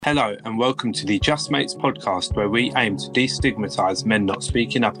Hello and welcome to the Just Mates podcast, where we aim to destigmatise men not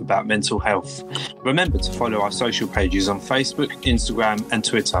speaking up about mental health. Remember to follow our social pages on Facebook, Instagram and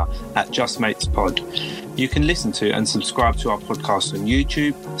Twitter at Just Mates Pod. You can listen to and subscribe to our podcast on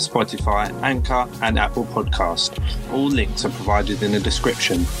YouTube, Spotify, Anchor and Apple Podcast. All links are provided in the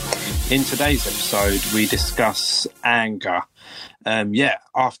description. In today's episode, we discuss anger.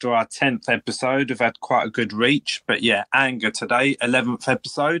 After our 10th episode, we've had quite a good reach. But anger today, 11th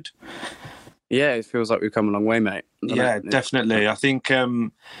episode. Yeah, it feels like we've come a long way, mate. Definitely. I think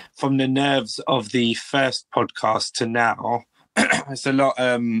from the nerves of the first podcast to now, it's a lot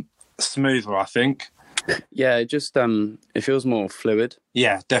smoother, I think. Yeah, it just it feels more fluid.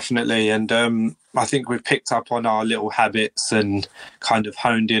 Yeah, definitely. And I think we've picked up on our little habits and kind of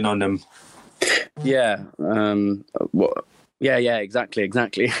honed in on them. Yeah. Yeah, exactly.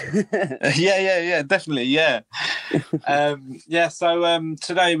 Yeah, definitely, yeah. So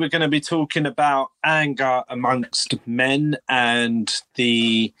today we're going to be talking about anger amongst men and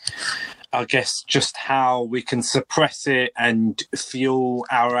just how we can suppress it and fuel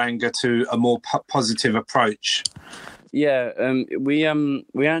our anger to a more positive approach. Yeah, we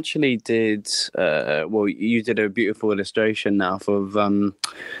actually did. You did a beautiful illustration now of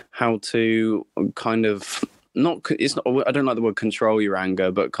how to kind of it's not. I don't like the word control your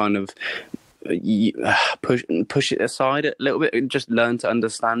anger, but kind of push it aside a little bit and just learn to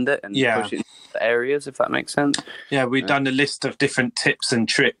understand it and push it into areas, if that makes sense. Yeah, we've done a list of different tips and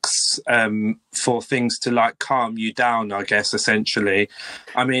tricks for things to like calm you down, I guess, essentially.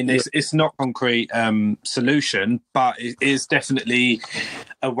 I mean, it's not a concrete solution, but it is definitely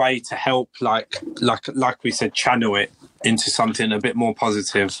a way to help, like we said, channel it into something a bit more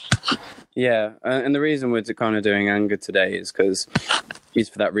positive. Yeah, and the reason we're kind of doing anger today is because it's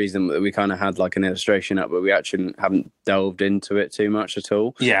for that reason that we kind of had like an illustration up, but we actually haven't delved into it too much at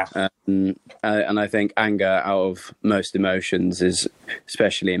all. Yeah. And I think anger out of most emotions is,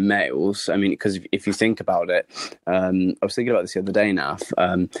 especially in males, I mean, because if you think about it, I was thinking about this the other day, Naf,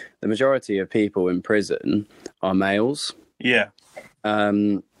 the majority of people in prison are males. Yeah.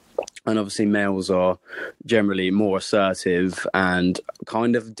 And obviously males are generally more assertive and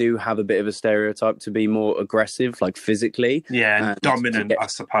kind of do have a bit of a stereotype to be more aggressive, like physically. Yeah, and dominant, I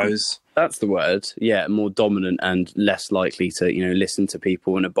suppose. That's the word. Yeah, more dominant and less likely to, listen to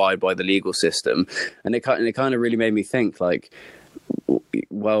people and abide by the legal system. And it kind of really made me think, like,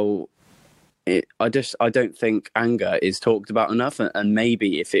 well, I don't think anger is talked about enough, and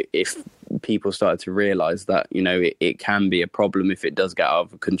maybe if people started to realize that it can be a problem if it does get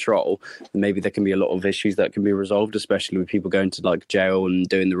out of control, then maybe there can be a lot of issues that can be resolved, especially with people going to like jail and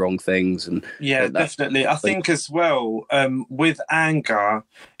doing the wrong things. And definitely. I think as well with anger,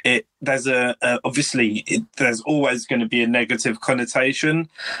 there's there's always going to be a negative connotation,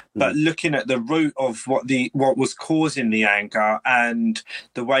 but looking at the root of what was causing the anger and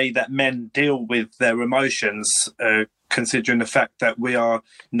the way that men deal with their emotions, considering the fact that we are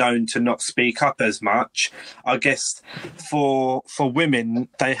known to not speak up as much, I guess for women,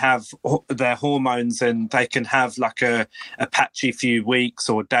 they have their hormones and they can have like a patchy few weeks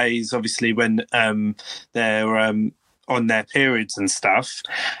or days, obviously, when they're on their periods and stuff.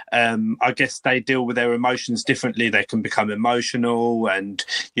 I guess they deal with their emotions differently. They can become emotional and,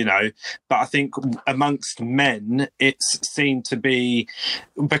 but I think amongst men, it's seen to be,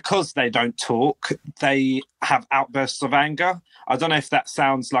 because they don't talk, they have outbursts of anger. I don't know if that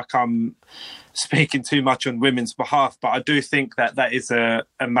sounds like I'm speaking too much on women's behalf, but I do think that is a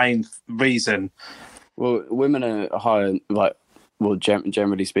main reason. Well, women are higher,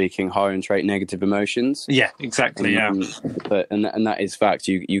 generally speaking, higher in trait negative emotions. Yeah, exactly. But that is fact.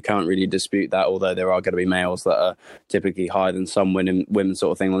 You can't really dispute that. Although there are going to be males that are typically higher than some women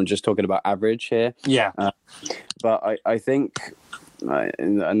sort of thing. I'm just talking about average here. Yeah. But I think,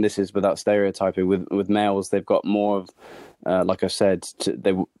 and this is without stereotyping, with males, they've got more of, like I said,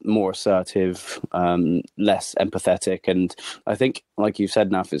 they're more assertive, less empathetic, and I think, like you said,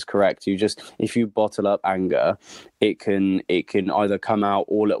 Naf, is correct. If you bottle up anger, it can either come out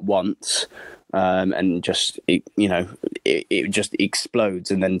all at once, and just it just explodes,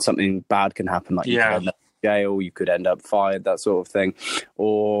 and then something bad can happen. Like you could end up in jail, you could end up fired, that sort of thing.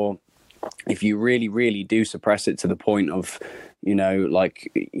 Or if you really, really do suppress it to the point of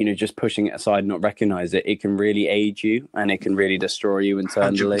just pushing it aside and not recognize it, it can really aid you and it can really destroy you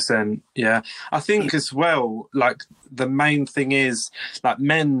internally. 100%. Yeah. I think as well, like the main thing is like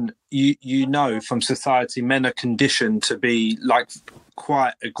men, from society, men are conditioned to be like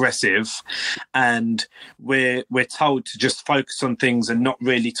quite aggressive, and we're told to just focus on things and not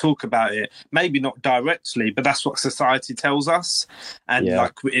really talk about it. Maybe not directly, but that's what society tells us, and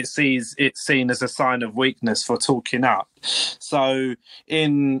like it's seen as a sign of weakness for talking up. So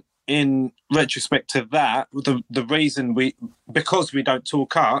in retrospect of that, the reason because we don't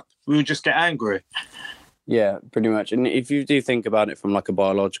talk up, we'll just get angry. Yeah, pretty much. And if you do think about it from like a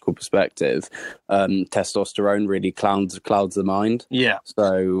biological perspective, testosterone really clouds the mind. Yeah.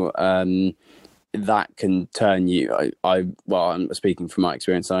 So that can turn you. I'm speaking from my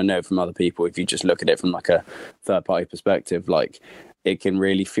experience, and I know from other people, if you just look at it from like a third party perspective, like it can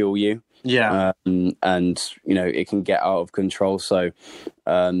really fuel you. Yeah. And it can get out of control. So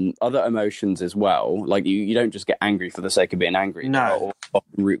other emotions as well, like you don't just get angry for the sake of being angry. No. There are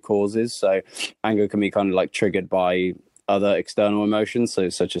often root causes. So anger can be kind of like triggered by other external emotions,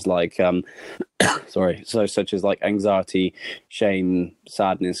 such as like anxiety, shame,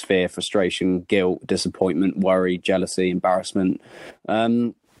 sadness, fear, frustration, guilt, disappointment, worry, jealousy, embarrassment.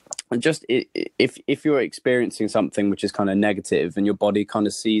 And just if you're experiencing something which is kind of negative and your body kind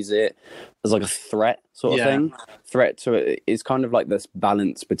of sees it as like a threat sort of thing, threat to it is kind of like this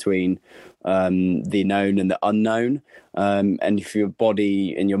balance between the known and the unknown. And if your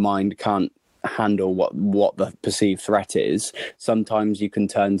body and your mind can't handle what the perceived threat is, sometimes you can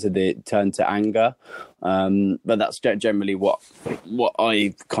turn to anger. But that's generally what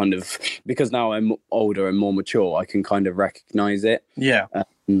I kind of, because now I'm older and more mature, I can kind of recognize it. Yeah.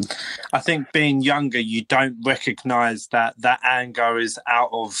 I think being younger, you don't recognize that anger is out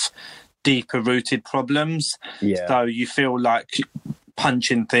of deeper rooted problems. Yeah. So you feel like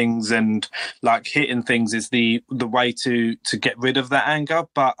punching things and like hitting things is the way to get rid of that anger.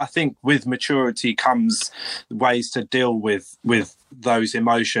 But I think with maturity comes ways to deal with those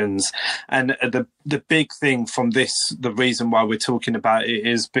emotions. And the big thing from this, the reason why we're talking about it,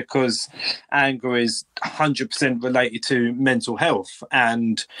 is because anger is 100% related to mental health,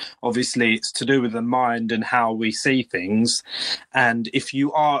 and obviously it's to do with the mind and how we see things. And if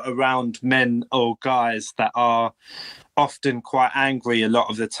you are around men or guys that are often quite angry a lot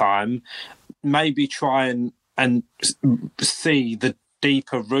of the time, maybe try and see the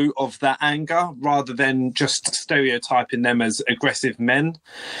deeper root of that anger rather than just stereotyping them as aggressive men,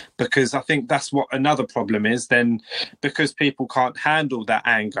 because I think that's what another problem is then, because people can't handle that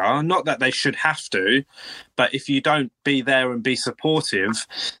anger. Not that they should have to, but if you don't be there and be supportive,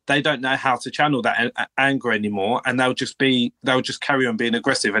 they don't know how to channel that anger anymore, and they'll just carry on being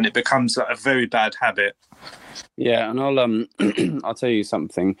aggressive, and it becomes a very bad habit. Yeah, and I'll tell you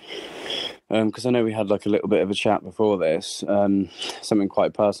something, because I know we had like a little bit of a chat before this, something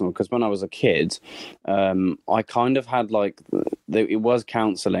quite personal. Because when I was a kid, I kind of had like, it was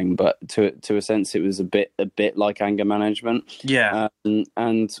counselling, but to a sense, it was a bit like anger management. Yeah.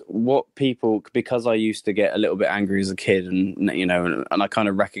 And what people, because I used to get a little bit angry as a kid, and and I kind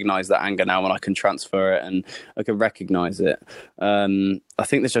of recognise that anger now, and I can transfer it, and I can recognise it. I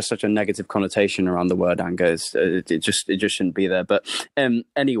think there's just such a negative connotation around the word anger. It just shouldn't be there. But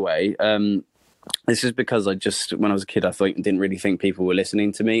anyway, this is because when I was a kid, I didn't really think people were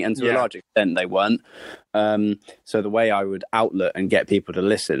listening to me, and to a large extent they weren't. So the way I would outlet and get people to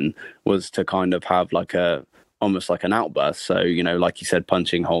listen was to kind of have like almost like an outburst. So, like you said,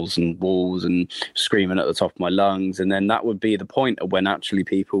 punching holes in walls and screaming at the top of my lungs. And then that would be the point of when actually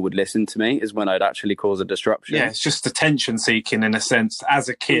people would listen to me, is when I'd actually cause a disruption. Yeah, it's just attention seeking in a sense, as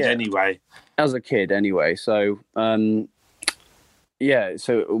a kid anyway. As a kid anyway. So, so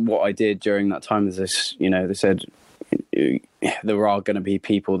what I did during that time is this, they said there are going to be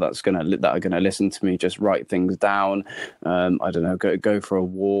people that are going to listen to me, just write things down. I don't know, go for a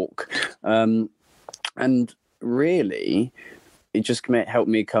walk. And really, it just helped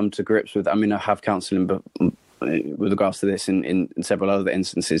me come to grips with, I have counselling, but with regards to this in several other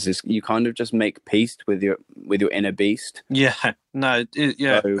instances, is you kind of just make peace with your inner beast. Yeah, no,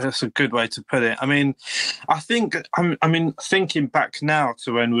 that's a good way to put it. I think, thinking back now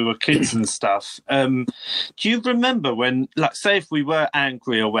to when we were kids and stuff, do you remember when, like, say if we were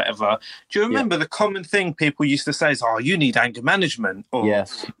angry or whatever, do you remember the common thing people used to say is, oh, you need anger management? Or,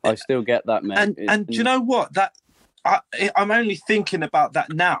 yes, I still get that, mate. And do you know what? I'm only thinking about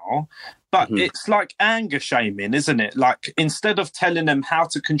that now, but it's like anger shaming, isn't it? Like, instead of telling them how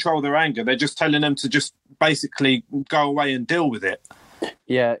to control their anger, they're just telling them to just basically go away and deal with it.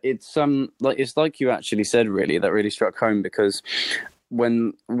 Yeah, it's like you actually said, really, that really struck home, because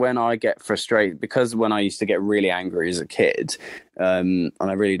when I get frustrated, because when I used to get really angry as a kid, and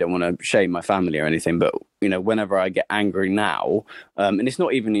I really don't want to shame my family or anything, but whenever I get angry now, and it's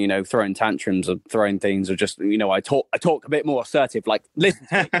not even throwing tantrums or throwing things, or just I talk a bit more assertive, like listen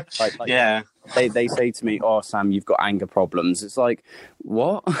to me. like Yeah. They say to me, "Oh, Sam, you've got anger problems." It's like,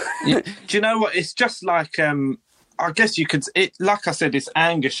 what? Do you know what? It's just like I guess you could. Like I said, it's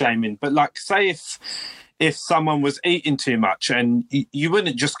anger shaming. But like, say if someone was eating too much, and you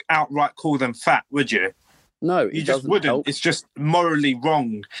wouldn't just outright call them fat, would you? No, you just wouldn't. Help. It's just morally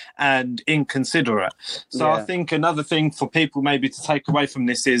wrong and inconsiderate. So Yeah. I think another thing for people maybe to take away from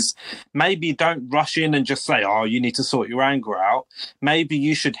this is maybe don't rush in and just say, "Oh, you need to sort your anger out." Maybe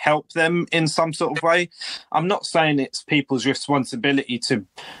you should help them in some sort of way. I'm not saying it's people's responsibility to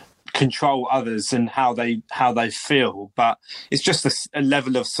control others and how they feel, but it's just a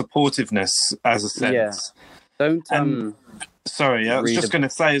level of supportiveness as a sense. Yeah. Don't Sorry, I was just going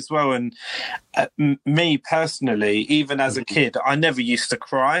to say as well, and me personally, even as a kid, I never used to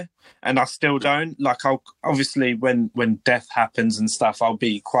cry, and I still don't. Like, I'll obviously when death happens and stuff, I'll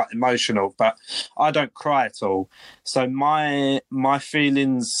be quite emotional, but I don't cry at all. So my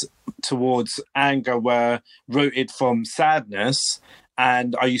feelings towards anger were rooted from sadness,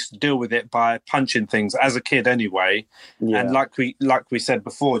 and I used to deal with it by punching things as a kid anyway. Yeah. And like we said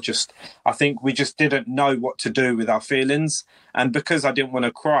before, I think we just didn't know what to do with our feelings. And because I didn't want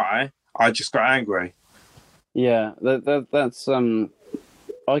to cry, I just got angry. Yeah, that's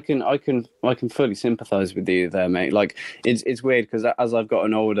I can fully sympathise with you there, mate. Like, it's weird because as I've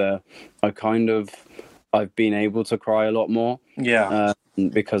gotten older, I've been able to cry a lot more. Yeah,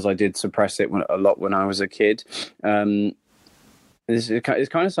 because I did suppress it a lot when I was a kid. It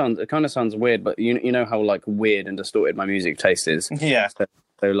kind of sounds weird, but you know how like weird and distorted my music taste is. Yeah.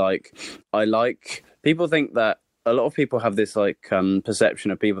 So like, people think that a lot of people have this like perception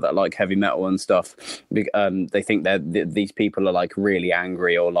of people that like heavy metal and stuff. They think that these people are like really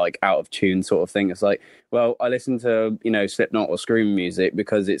angry or like out of tune sort of thing. It's like, well, I listen to Slipknot or scream music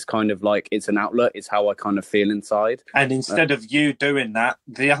because it's kind of like it's an outlet. It's how I kind of feel inside. And instead of you doing that,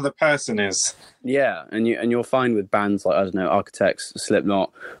 the other person is. Yeah, and you'll find with bands like, I don't know, Architects,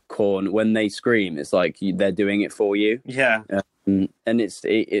 Slipknot, Korn, when they scream, it's like they're doing it for you. Yeah, and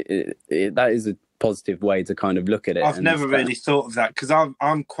that is a positive way to kind of look at it. I've never really thought of that because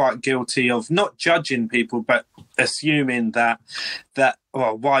I'm quite guilty of not judging people, but assuming that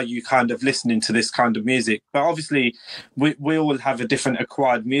well, why are you kind of listening to this kind of music? But obviously we all have a different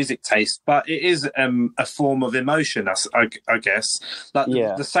acquired music taste, but it is a form of emotion, I guess. Like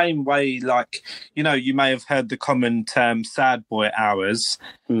the same way, like, you may have heard the common term sad boy hours.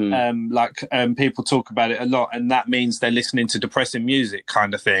 People talk about it a lot, and that means they're listening to depressing music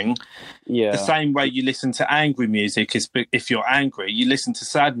kind of thing. Yeah. The same way you listen to angry music is if you're angry, you listen to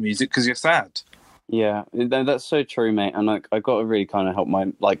sad music because you're sad. Yeah, that's so true, mate. And like, I got to really kind of help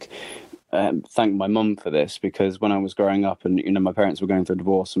thank my mum for this, because when I was growing up and my parents were going through a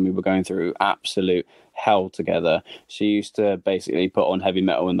divorce and we were going through absolute hell together, she used to basically put on heavy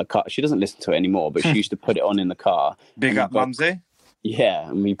metal in the car. She doesn't listen to it anymore, but she used to put it on in the car. Big up, Mumsy. Yeah,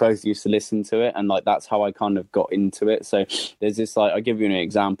 and we both used to listen to it, and like that's how I kind of got into it. So there's this, like, I'll give you an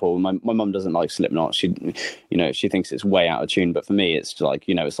example. My mum doesn't like Slipknot. She thinks it's way out of tune, but for me it's like,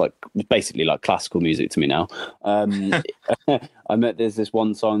 it's like basically like classical music to me now. There's this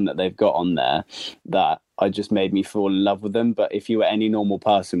one song that they've got on there that just made me fall in love with them. But if you were any normal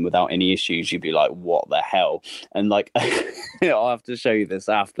person without any issues, you'd be like, what the hell? And like, I'll have to show you this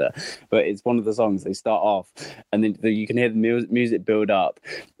after, but it's one of the songs. They start off and then you can hear the music build up,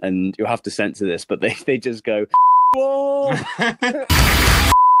 and you'll have to censor this, but they just go, whoa.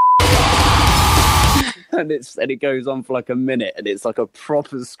 And it goes on for like a minute, and it's like a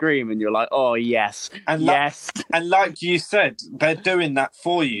proper scream, and you're like, oh yes, and yes. And like you said, they're doing that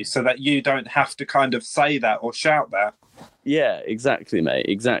for you so that you don't have to kind of say that or shout that. Yeah, exactly, mate,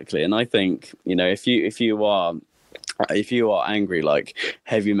 exactly. And I think if you are angry, like,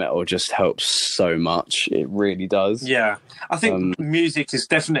 heavy metal just helps so much. It really does. Yeah, I think music is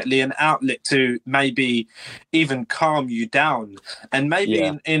definitely an outlet to maybe even calm you down, and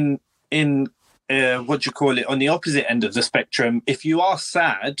maybe in what do you call it, on the opposite end of the spectrum, if you are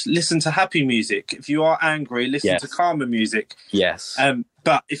sad, listen to happy music. If you are angry, listen to calmer music. Yes.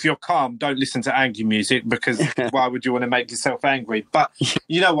 But if you're calm, don't listen to angry music, because why would you want to make yourself angry? But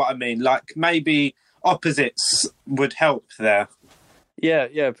you know what I mean? Like, maybe opposites would help there.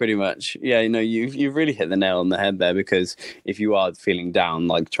 Yeah, pretty much. Yeah, you've really hit the nail on the head there, because if you are feeling down,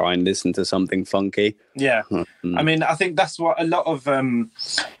 like, try and listen to something funky. Yeah. I mean, I think that's what a lot of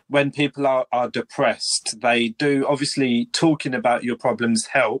when people are depressed, they do, obviously talking about your problems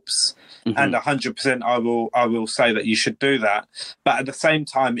helps, and 100% I will say that you should do that. But at the same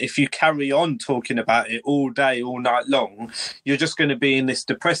time, if you carry on talking about it all day, all night long, you're just going to be in this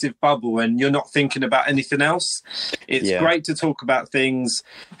depressive bubble and you're not thinking about anything else. It's great to talk about things,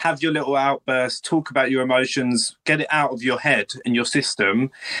 have your little outbursts, talk about your emotions, get it out of your head and your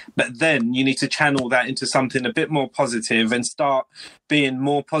system, but then you need to channel that into something a bit more positive and start being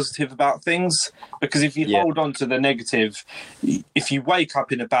more positive about things. Because if you hold on to the negative, if you wake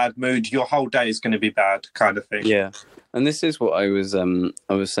up in a bad mood, your whole day is going to be bad, kind of thing. Yeah. And this is what I was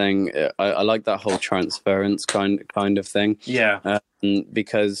saying. I like that whole transference kind of thing. Yeah.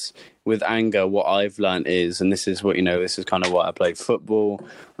 Because with anger, what I've learned is, and this is what, this is kind of what I played football,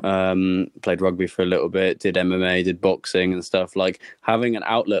 played rugby for a little bit, did MMA, did boxing and stuff. Like having an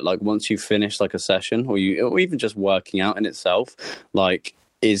outlet, like once you finish like a session or even just working out in itself, like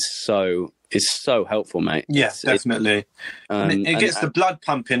is so helpful, mate. Yeah, definitely. And it gets the blood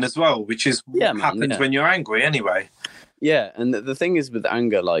pumping as well, which is what happens when you're angry anyway. Yeah, and the thing is with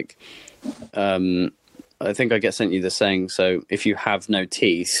anger, like, I think I sent you the saying, so if you have no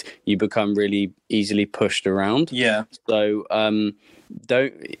teeth, you become really easily pushed around. Yeah. So I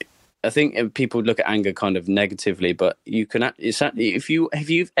think people look at anger kind of negatively, but you can, if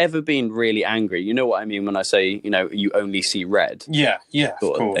you've ever been really angry, you know what I mean when I say, you only see red. Yeah, of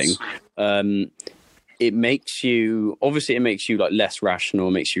course. Thing. It makes you like less rational,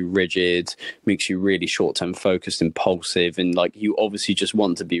 makes you rigid, makes you really short-term focused, impulsive, and like you obviously just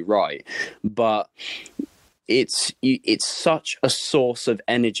want to be right. But it's such a source of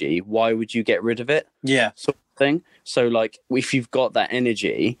energy. Why would you get rid of it? Yeah. Sort of thing. So like if you've got that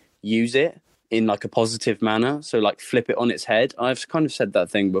energy, use it in like a positive manner. So like flip it on its head. I've kind of said that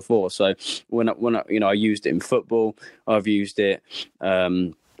thing before. So when I used it in football, I've used it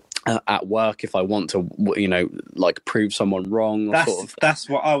at work if I want to, like prove someone wrong. That's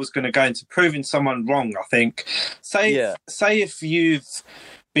what I was going to go into, proving someone wrong. I think. Say if you've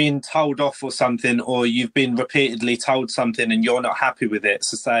been told off or something, or you've been repeatedly told something and you're not happy with it.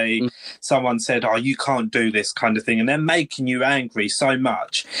 So say someone said, "Oh, you can't do this," kind of thing, and they're making you angry so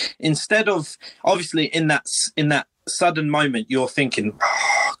much. Instead of, obviously, in that sudden moment, you're thinking,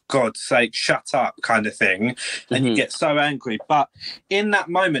 "Oh, God's sake, shut up," kind of thing, and you get so angry. But in that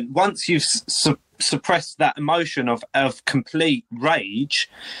moment, once you've suppress that emotion of complete rage,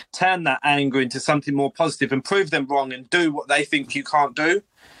 turn that anger into something more positive and prove them wrong and do what they think you can't do.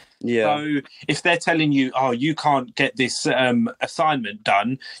 Yeah. So if they're telling you, "Oh, you can't get this assignment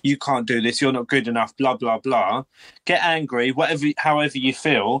done, you can't do this, you're not good enough, blah blah blah," get angry, however you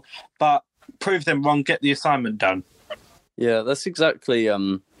feel, but prove them wrong, get the assignment done. Yeah, that's exactly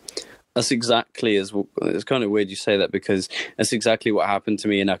as it's kind of weird you say that, because that's exactly what happened to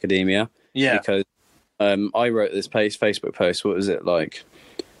me in academia. Yeah. Because I wrote this Facebook post, what was it, like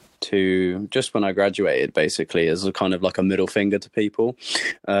to just when I graduated, basically, as a kind of like a middle finger to people.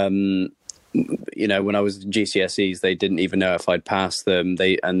 When I was GCSEs, they didn't even know if I'd passed them.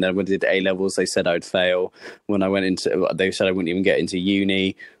 And then when I did A levels, they said I'd fail. When I went into, they said I wouldn't even get into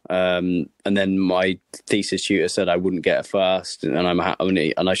uni. And then my thesis tutor said I wouldn't get a first, and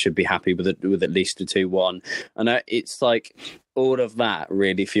and I should be happy with at least a 2-1. And it's like all of that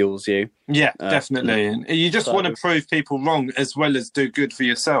really fuels you. Yeah, definitely. And you just want to prove people wrong as well as do good for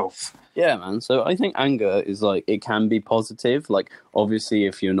yourself. Yeah, man. So I think anger is like, it can be positive. Like, obviously,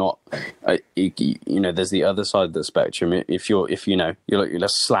 if you're not, there's the other side of the spectrum. If you're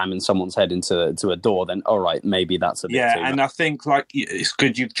just slamming someone's head into a door, then all right, maybe that's a bit too much. And I think like it's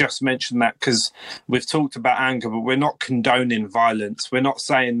good you've just mentioned that, because we've talked about anger, but we're not condoning violence. We're not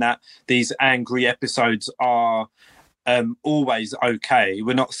saying that these angry episodes are always okay.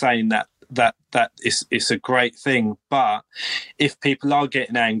 We're not saying that it's a great thing, but if people are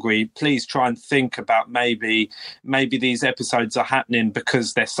getting angry, please try and think about maybe these episodes are happening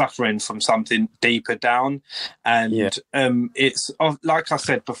because they're suffering from something deeper down. And it's like I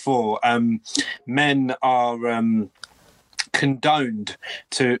said before, men are condoned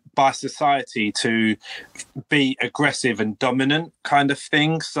by society to be aggressive and dominant kind of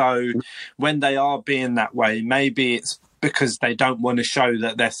thing. So when they are being that way, maybe it's because they don't want to show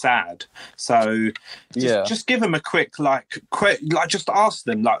that they're sad. So just give them a quick, just ask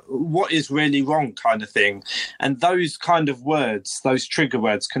them, like, what is really wrong kind of thing. And those kind of words, those trigger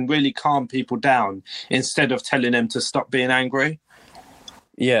words, can really calm people down instead of telling them to stop being angry.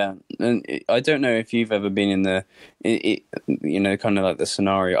 Yeah, and I don't know if you've ever been in kind of like the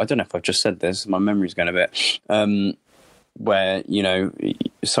scenario. I don't know if I've just said this. My memory's going a bit. Where,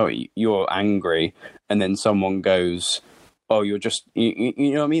 so you're angry and then someone goes, oh, you're just, you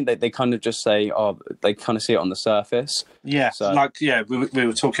know what I mean? They kind of just say, oh, they kind of see it on the surface. Yeah, So, we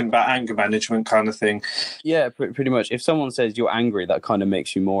were talking about anger management kind of thing. Yeah, pretty much. If someone says you're angry, that kind of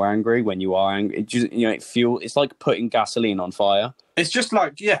makes you more angry when you are angry. It's like putting gasoline on fire. It's just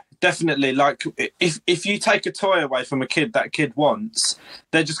like, yeah, definitely. Like if you take a toy away from a kid that kid wants,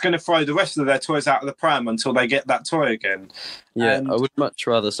 they're just going to throw the rest of their toys out of the pram until they get that toy again. Yeah, I would much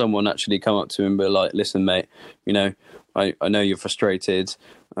rather someone actually come up to him and be like, listen, mate, I know you're frustrated.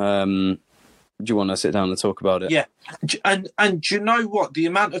 Do you want to sit down and talk about it? Yeah. And do you know what? The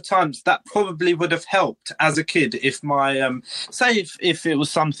amount of times that probably would have helped as a kid if my, say if it was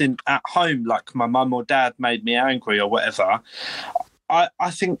something at home, like my mum or dad made me angry or whatever,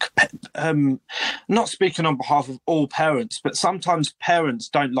 I think, not speaking on behalf of all parents, but sometimes parents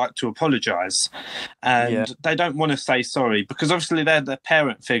don't like to apologise, and they don't want to say sorry because obviously they're the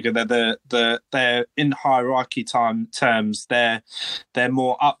parent figure. They're in hierarchy terms. They're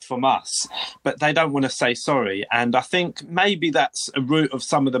more up from us, but they don't want to say sorry. And I think maybe that's a root of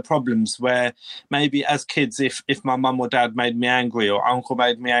some of the problems where maybe as kids, if my mum or dad made me angry or uncle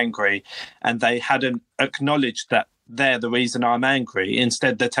made me angry, and they hadn't acknowledged that they're the reason I'm angry.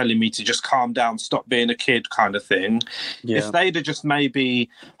 Instead, they're telling me to just calm down, stop being a kid kind of thing. Yeah. If they'd have just maybe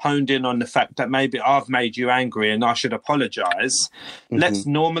honed in on the fact that maybe I've made you angry and I should apologise, let's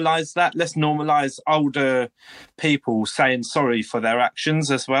normalise that. Let's normalise older people saying sorry for their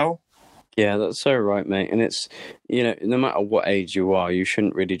actions as well. Yeah, that's so right, mate. And it's, no matter what age you are, you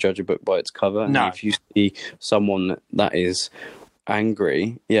shouldn't really judge a book by its cover. And if you see someone that is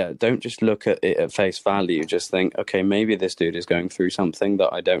angry, don't just look at it at face value. Just think, okay, maybe this dude is going through something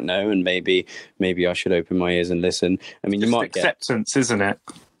that I don't know, and maybe I should open my ears and listen. I mean, just you might acceptance, isn't it?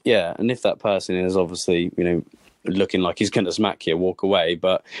 Yeah, and if that person is obviously, looking like he's going to smack you, walk away.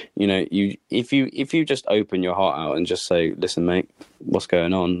 But if you just open your heart out and just say, listen, mate, what's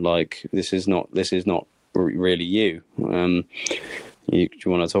going on? Like, this is not really you. Do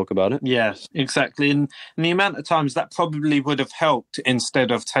you want to talk about it? Yes, exactly. And the amount of times that probably would have helped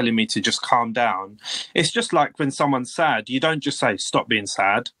instead of telling me to just calm down. It's just like when someone's sad, you don't just say, stop being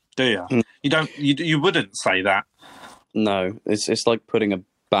sad, do you? You wouldn't say that. No, it's like putting a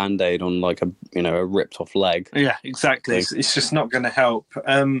Band-Aid on like a ripped off leg. Yeah, exactly. It's just not going to help.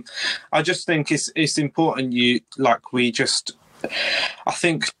 I just think it's important I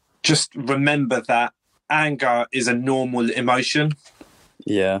think just remember that anger is a normal emotion.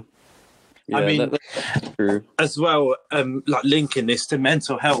 Yeah. I mean, that's true. As well, like linking this to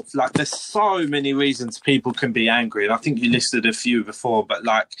mental health, like there's so many reasons people can be angry. And I think you listed a few before, but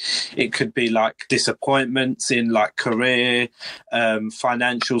like it could be like disappointments in like career,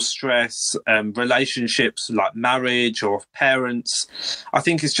 financial stress, relationships like marriage or parents. I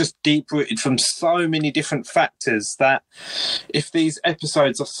think it's just deep rooted from so many different factors that if these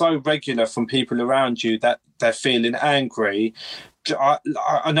episodes are so regular from people around you that they're feeling angry,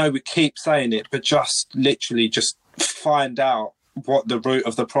 I know we keep saying it, but just literally just find out what the root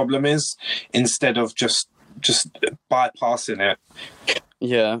of the problem is instead of just bypassing it.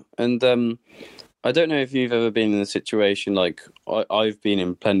 Yeah, and I don't know if you've ever been in a situation like I've been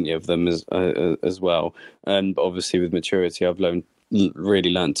in plenty of them as well. But obviously with maturity, I've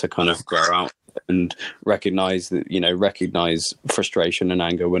really learned to kind of grow out and recognize frustration and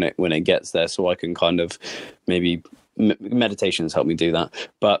anger when it gets there, so I can kind of maybe. Meditations help me do that,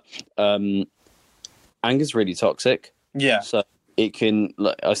 but anger is really toxic. Yeah, so it can,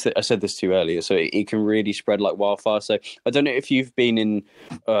 like I said this to you earlier, so it can really spread like wildfire. So I don't know if you've been in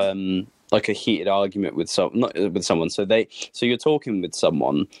like a heated argument with someone. So you're talking with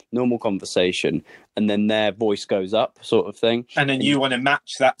someone, normal conversation, and then their voice goes up, sort of thing, and then you want to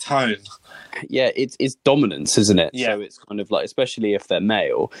match that tone. Yeah, it's dominance, isn't it? Yeah. So it's kind of like, especially if they're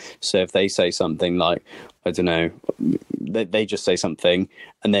male. So if they say something like, I don't know, they just say something,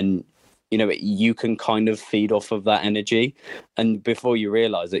 and then you can kind of feed off of that energy, and before you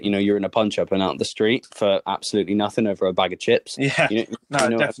realise it, you're in a punch up and out the street for absolutely nothing over a bag of chips. Yeah,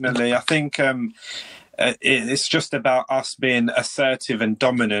 definitely. I think it's just about us being assertive and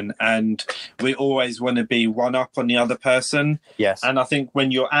dominant, and we always want to be one up on the other person. Yes. And I think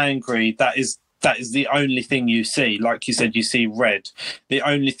when you're angry, that is the only thing you see. Like you said, you see red. The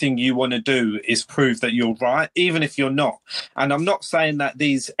only thing you want to do is prove that you're right, even if you're not. And I'm not saying that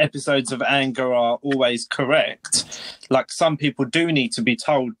these episodes of anger are always correct. Like, some people do need to be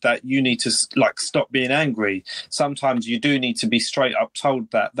told that you need to stop being angry. Sometimes you do need to be straight up told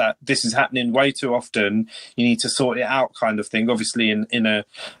that this is happening way too often. You need to sort it out, kind of thing, obviously in a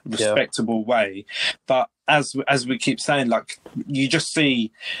respectable way. But as we keep saying, like, you just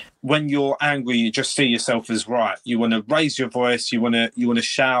see when you're angry, you just see yourself as right. You want to raise your voice. You want to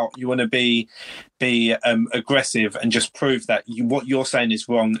shout. You want to be aggressive and just prove that what you're saying is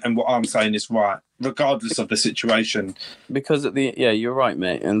wrong and what I'm saying is right, regardless of the situation. Because you're right,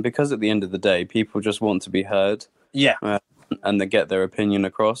 mate. And because at the end of the day, people just want to be heard. Yeah. And they get their opinion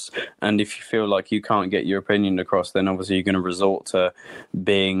across. And if you feel like you can't get your opinion across, then obviously you're going to resort to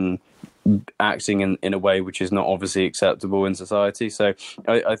acting in a way which is not obviously acceptable in society. So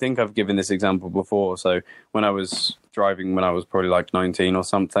I think I've given this example before. So when I was driving, when I was probably like 19 or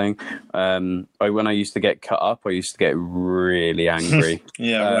something, when I used to get cut up, I used to get really angry.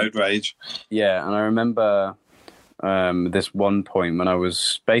 Road rage. Yeah, and I remember this one point when I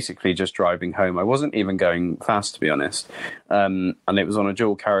was basically just driving home. I wasn't even going fast, to be honest, and it was on a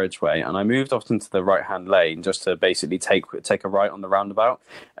dual carriageway, and I moved off into the right-hand lane just to basically take a right on the roundabout,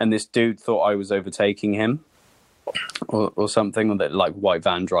 and this dude thought I was overtaking him or something, like white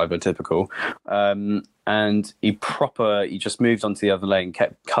van driver typical, and he just moved onto the other lane,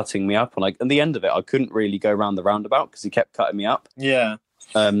 kept cutting me up, and at the end of it I couldn't really go around the roundabout because he kept cutting me up.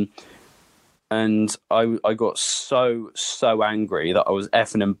 And I got so angry that I was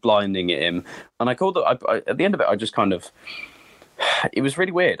effing and blinding at him. And I called at the end of it, I just kind of, it was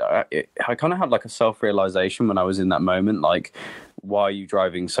really weird. I kind of had like a self-realization when I was in that moment, like, why are you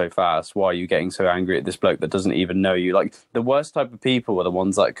driving so fast? Why are you getting so angry at this bloke that doesn't even know you? Like, the worst type of people are the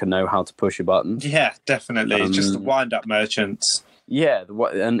ones that can know how to push a button. Yeah, definitely. Just the wind-up merchants. Yeah,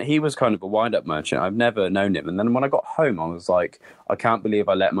 and he was kind of a wind-up merchant. I've never known him. And then when I got home, I was like, I can't believe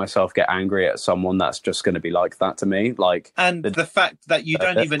I let myself get angry at someone that's just going to be like that to me. And the fact that you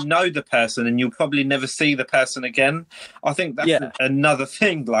don't even know the person and you'll probably never see the person again. I think that's another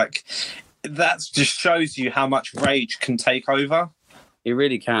thing. Like, that just shows you how much rage can take over. It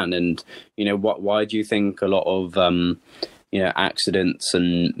really can. And, why do you think a lot of, accidents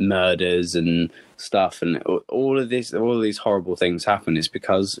and murders and stuff and all of these horrible things happen is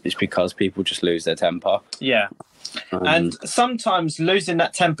because people just lose their temper. Yeah. And sometimes losing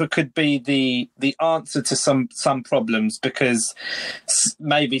that temper could be the answer to some problems, because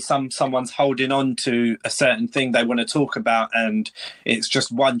maybe someone's holding on to a certain thing they want to talk about, and it's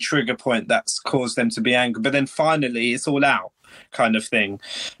just one trigger point that's caused them to be angry. But then finally it's all out, kind of thing.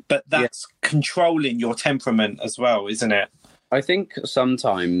 But that's controlling your temperament as well, isn't it? I think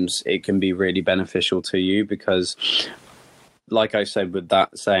sometimes it can be really beneficial to you because, like I said with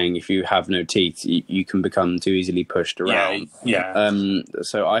that saying, if you have no teeth, you can become too easily pushed around. Yeah.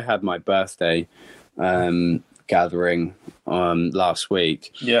 So I had my birthday gathering last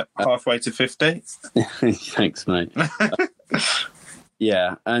week. Yeah, halfway to 50. Thanks, mate.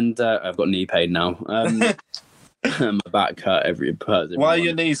 And I've got knee pain now. My back hurt every part. Why are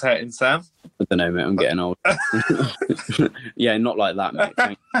your knees hurting, Sam? I don't know, mate. I'm getting old. Yeah, not like that, mate.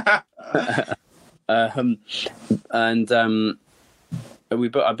 I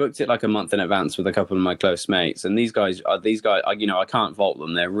booked it like a month in advance with a couple of my close mates, and these guys, I can't fault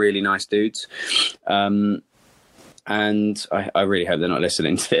them. They're really nice dudes. And I really hope they're not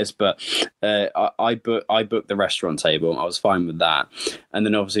listening to this, but I booked the restaurant table. I was fine with that. And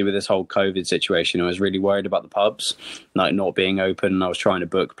then obviously with this whole COVID situation, I was really worried about the pubs, like not being open. And I was trying to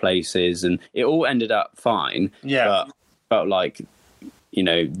book places, and it all ended up fine. Yeah. But felt like,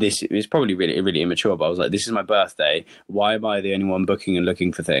 this is probably really, really immature, but I was like, this is my birthday. Why am I the only one booking and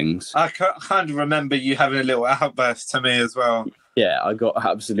looking for things? I kind of remember you having a little outburst to me as well. Yeah, I got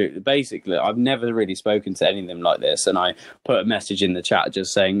absolutely. Basically, I've never really spoken to any of them like this, and I put a message in the chat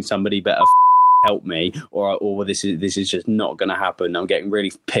just saying somebody better help me, or this is just not going to happen. I'm getting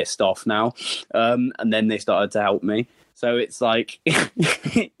really pissed off now, and then they started to help me. So it's like,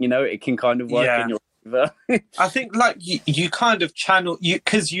 it can kind of work in your. I think like you kind of channel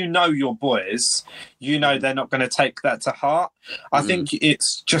because your boys, they're not going to take that to heart. I think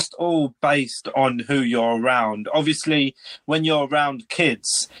it's just all based on who you're around. Obviously, when you're around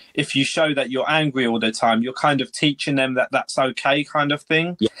kids, if you show that you're angry all the time, you're kind of teaching them that that's okay, kind of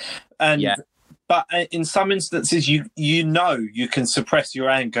thing. But in some instances, you can suppress your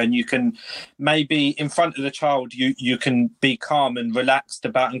anger, and you can maybe in front of the child, you can be calm and relaxed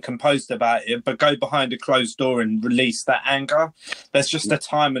about and composed about it, but go behind a closed door and release that anger. There's just a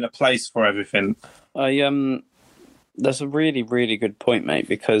time and a place for everything. That's a really, really good point, mate,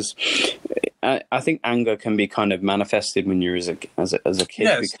 because I think anger can be kind of manifested when you're as a kid.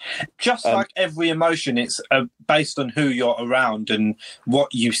 Yes. Just like every emotion, it's based on who you're around and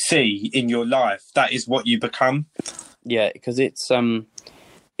what you see in your life. That is what you become. Yeah, because it's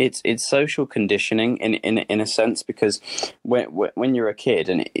it's social conditioning in a sense, because when you're a kid,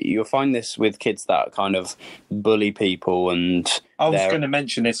 and you'll find this with kids that kind of bully people, and I was going to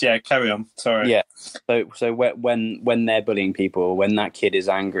mention this. Yeah, carry on. Sorry. Yeah. So when they're bullying people, when that kid is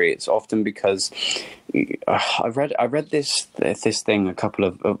angry, it's often because I read this thing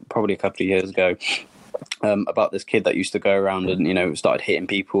probably a couple of years ago. About this kid that used to go around and started hitting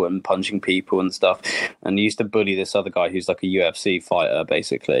people and punching people and stuff, and he used to bully this other guy who's like a UFC fighter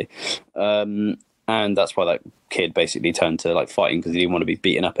basically, and that's why that kid basically turned to like fighting, because he didn't want to be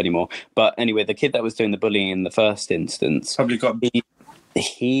beaten up anymore. But anyway, the kid that was doing the bullying in the first instance probably got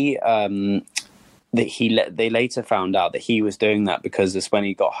they later found out that he was doing that because this, when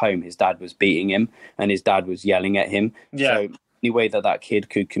he got home, his dad was beating him and his dad was yelling at him. Yeah. So the only way that kid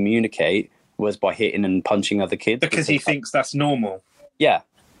could communicate was by hitting and punching other kids, because he thinks that's normal. Yeah.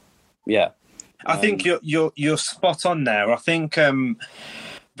 I think you're spot on there. I think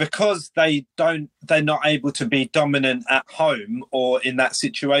because they're not able to be dominant at home or in that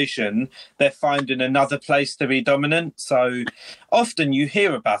situation, they're finding another place to be dominant. So often you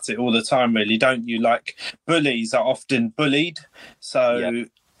hear about it all the time, really, don't you? Like, bullies are often bullied. So. Yeah.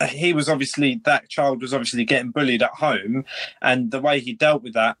 That child was obviously getting bullied at home, and the way he dealt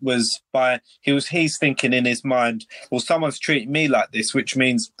with that was he's thinking in his mind, well, someone's treating me like this, which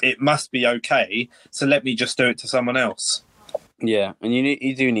means it must be okay, so let me just do it to someone else. Yeah, and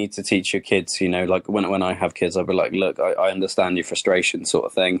you do need to teach your kids, like when I have kids, I'll be like, look, I understand your frustration, sort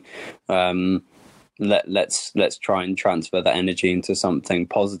of thing. Let's try and transfer that energy into something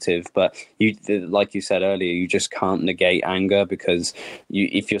positive. But like you said earlier, you just can't negate anger, because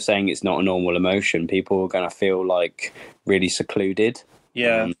if you're saying it's not a normal emotion, people are going to feel like really secluded.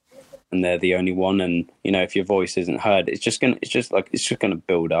 Yeah. And they're the only one, and if your voice isn't heard, it's just gonna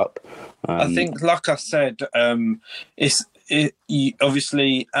build up. I think, like I said,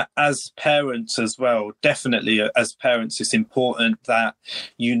 obviously as parents as well, definitely as parents, it's important that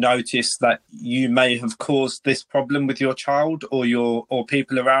you notice that you may have caused this problem with your child or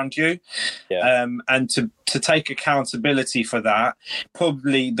people around you. Yeah. And to take accountability for that.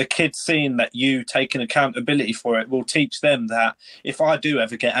 Probably the kids seeing that you taking accountability for it will teach them that if I do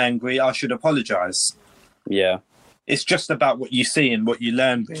ever get angry, I should apologize. Yeah. It's just about what you see and what you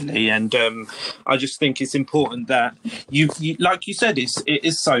learn, really. And I just think it's important that you like you said, it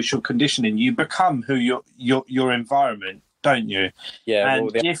is social conditioning. You become who your environment, don't you? Yeah, and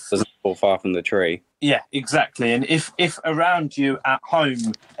the apple doesn't fall far from the tree. Yeah, exactly. And if around you at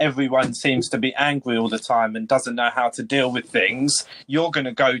home everyone seems to be angry all the time and doesn't know how to deal with things, you're going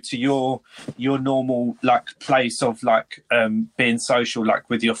to go to your normal place of being social,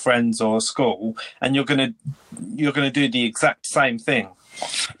 like with your friends or school, and you're going to do the exact same thing.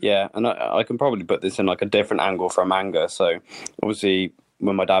 Yeah, and I can probably put this in a different angle from anger. So obviously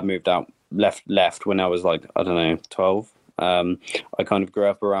when my dad moved out, left when I was 12. I kind of grew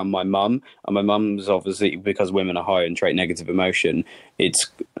up around my mum, and my mum's obviously, because women are high in trait negative emotion, it's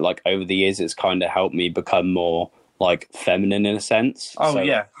over the years it's kind of helped me become more feminine in a sense. Oh, so,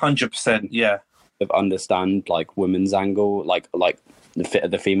 yeah, 100%. Yeah, understand women's angle,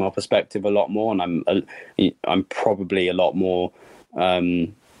 the female perspective a lot more, and I'm probably a lot more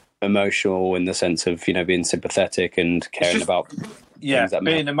emotional in the sense of being sympathetic and caring about things that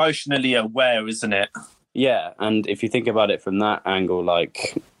being emotionally aware, isn't it? Yeah, and if you think about it from that angle,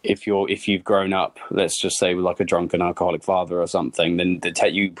 if you've grown up, let's just say with a drunken alcoholic father or something, then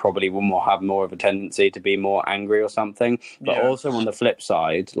you probably will have more of a tendency to be more angry or something. But also on the flip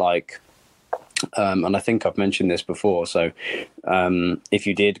side, and I think I've mentioned this before, so if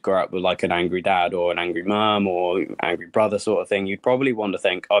you did grow up with an angry dad or an angry mum or angry brother sort of thing, you'd probably want to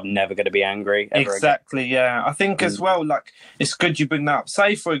think, I'm never going to be angry ever exactly again. Yeah, I think as well, it's good you bring that up.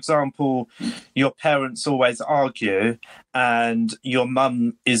 Say for example your parents always argue and your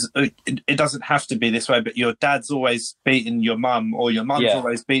mum it doesn't have to be this way, but your dad's always beating your mum or your mum's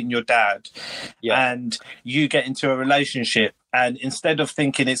always beating your dad, and you get into a relationship, and instead of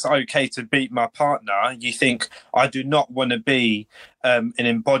thinking it's okay to beat my partner, you think, I do not want to be an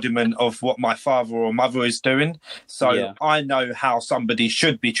embodiment of what my father or mother is doing. So I know how somebody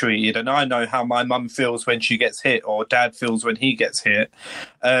should be treated, and I know how my mum feels when she gets hit or dad feels when he gets hit.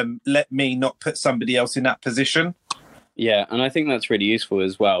 Let me not put somebody else in that position. Yeah, and I think that's really useful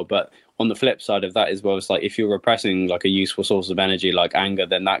as well. But on the flip side of that as well, it's if you're repressing a useful source of energy like anger,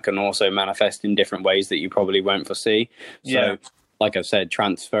 then that can also manifest in different ways that you probably won't foresee. So, like I've said,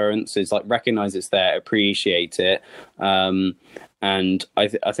 transference is recognize it's there, appreciate it. And I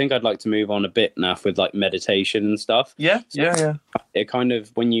think I'd like to move on a bit now with meditation and stuff. Yeah. It kind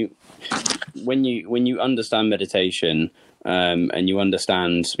of when you understand meditation, and you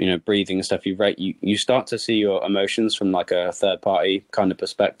understand, breathing and stuff, you start to see your emotions from like a third party kind of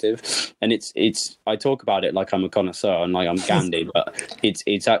perspective. And it's I talk about it like I'm a connoisseur and like I'm Gandhi, but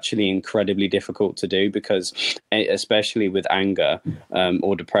it's actually incredibly difficult to do, because especially with anger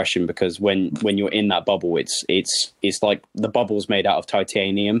or depression, because when you're in that bubble, it's like the bubble's made out of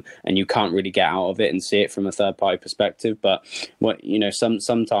titanium and you can't really get out of it and see it from a third party perspective. But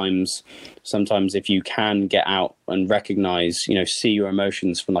sometimes if you can get out and recognize, see your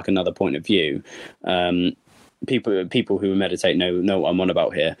emotions from like another point of view, people who meditate know what I'm on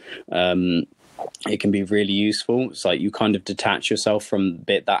about here. It can be really useful. It's like you kind of detach yourself from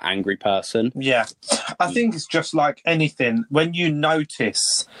that angry person. Yeah, I think it's just like anything. When you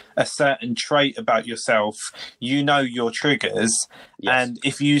notice a certain trait about yourself, you know your triggers. Yes. And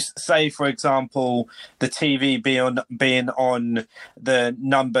if you say, for example, the TV being on the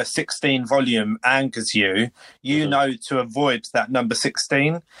number 16 volume angers you, you know to avoid that number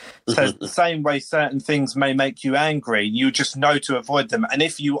 16. So the same way certain things may make you angry, you just know to avoid them. And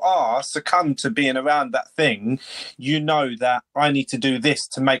if you are succumb to being around that thing, you know that I need to do this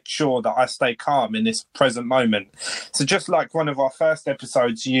to make sure that I stay calm in this present moment. So just like one of our first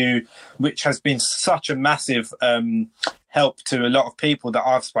episodes, which has been such a massive help to a lot of people that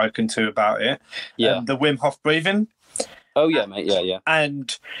I've spoken to about it, the Wim Hof breathing. Oh yeah, mate. Yeah.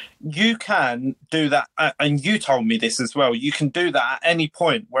 And you can do that, and you told me this as well. You can do that at any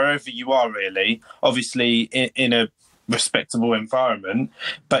point, wherever you are, really. Obviously, in a respectable environment,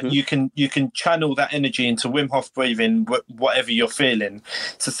 but you can channel that energy into Wim Hof breathing, whatever you're feeling.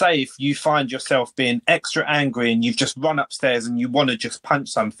 So say if you find yourself being extra angry and you've just run upstairs and you want to just punch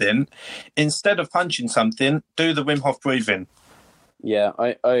something, instead of punching something, do the Wim Hof breathing. Yeah,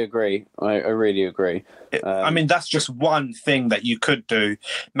 I agree. I really agree. I mean, that's just one thing that you could do.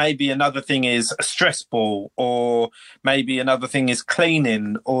 Maybe another thing is a stress ball, or maybe another thing is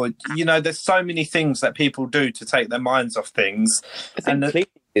cleaning, or, there's so many things that people do to take their minds off things. I think cleaning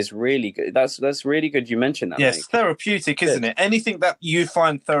is really good. That's really good you mentioned that. Yes, mate. Therapeutic, isn't it? Anything that you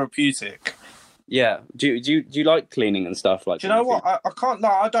find therapeutic. Yeah. Do you like cleaning and stuff like that? Do you know what? I can't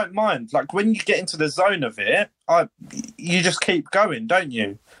lie. I don't mind. Like when you get into the zone of it, you just keep going, don't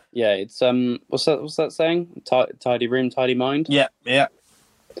you? Yeah. It's what's that saying? Tidy room, tidy mind. Yeah.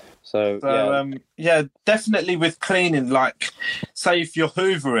 So definitely with cleaning, like say if you're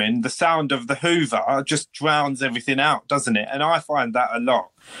hoovering, the sound of the hoover just drowns everything out, doesn't it? And I find that a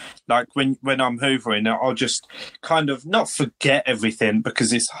lot. Like when I'm hoovering, I'll just kind of not forget everything,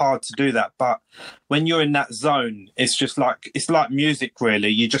 because it's hard to do that. But when you're in that zone, it's like music, really.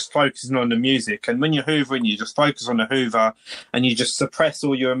 You're just focusing on the music. And when you're hoovering, you just focus on the hoover and you just suppress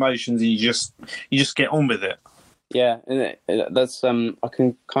all your emotions and you just get on with it. Yeah, that's I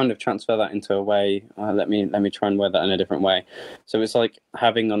can kind of transfer that into a way. Let me try and word that in a different way. So it's like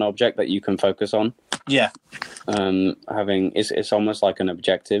having an object that you can focus on. Yeah. It's almost like an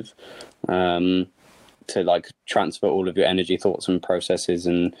objective, to like transfer all of your energy, thoughts, and processes,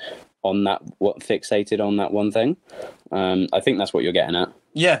 and on that, fixated on that one thing. I think that's what you're getting at.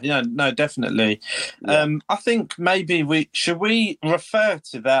 Yeah, no, definitely. Yeah. I think maybe we refer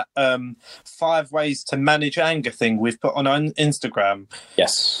to that 5 ways to manage anger thing we've put on our Instagram.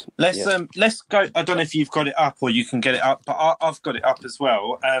 Yes. Let's go. I don't know if you've got it up or you can get it up, but I've got it up as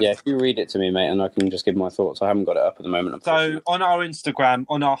well. If you read it to me, mate, and I can just give my thoughts. I haven't got it up at the moment. So on our Instagram,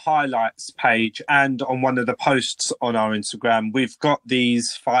 on our highlights page, and on one of the posts on our Instagram, we've got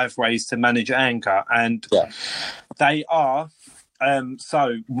these 5 ways to manage anger, and they are.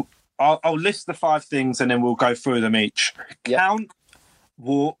 So I'll list the 5 things and then we'll go through them each. Count,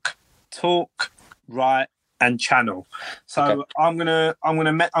 walk, talk, write, and channel. So I'm gonna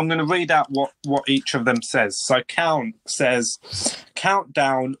read out what each of them says. So count says count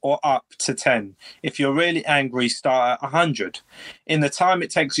down or up to 10. If you're really angry, start at 100. In the time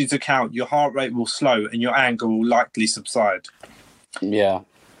it takes you to count, your heart rate will slow and your anger will likely subside. Yeah.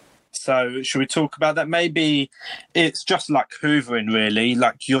 So should we talk about that? Maybe it's just like hoovering, really.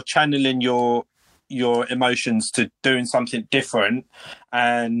 Like you're channeling your emotions to doing something different,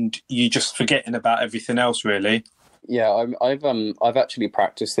 and you just forgetting about everything else, really. Yeah, I've actually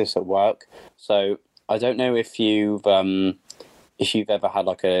practiced this at work. So I don't know if you've ever had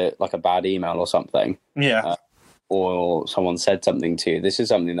like a bad email or something. Yeah. Or someone said something to you. This is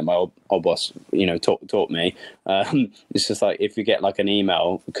something that my old boss, taught me. It's just like if you get like an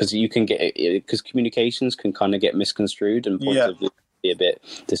email, because you can get because communications can kind of get misconstrued and points of view be a bit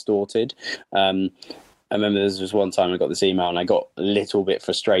distorted. I remember there was one time I got this email and I got a little bit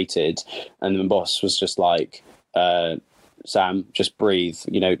frustrated, and the boss was just like, Sam, just breathe,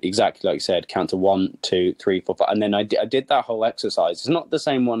 exactly like you said, count to 1, 2, 3, 4, 5. And then I did that whole exercise. It's not the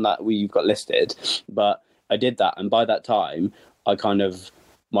same one that you've got listed, but I did that. And by that time,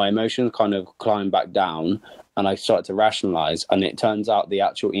 my emotions kind of climbed back down, and I started to rationalize. And it turns out the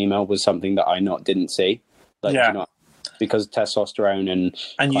actual email was something that I didn't see. Because testosterone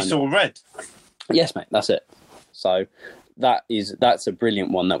and you saw red. Yes, mate, that's it. So that's a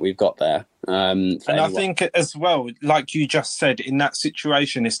brilliant one that we've got there. And I think as well, like you just said, in that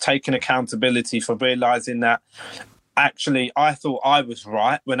situation, it's taking accountability for realizing that actually I thought I was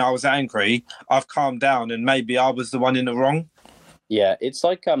right when I was angry. I've calmed down, and maybe I was the one in the wrong. Yeah, it's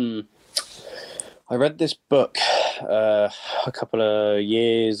like I read this book a couple of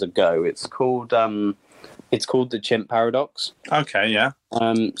years ago. It's called The Chimp Paradox. Okay, yeah.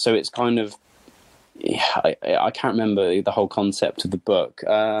 So it's kind of, I can't remember the whole concept of the book.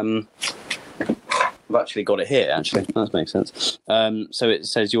 I've actually got it here. Actually, that makes sense. So it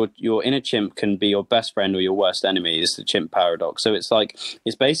says your inner chimp can be your best friend or your worst enemy. Is the chimp paradox. So it's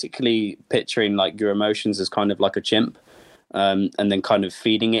basically picturing like your emotions as kind of like a chimp. And then kind of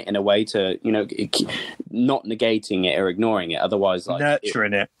feeding it in a way to, not negating it or ignoring it. Otherwise, like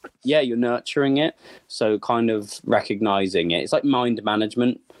nurturing it. Yeah, you're nurturing it. So kind of recognizing it. It's like mind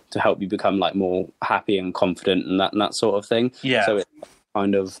management to help you become like more happy and confident and that sort of thing. Yeah. So it's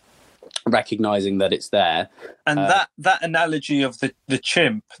kind of recognizing that it's there. And that analogy of the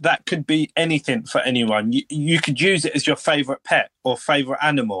chimp, that could be anything for anyone. You could use it as your favorite pet or favorite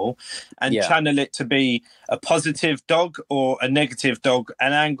animal and channel it to be a positive dog or a negative dog,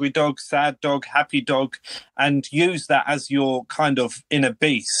 an angry dog, sad dog, happy dog, and use that as your kind of inner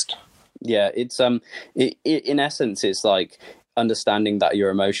beast. Yeah, it's in essence, it's like understanding that your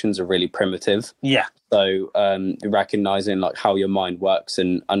emotions are really primitive. Yeah. So recognizing like how your mind works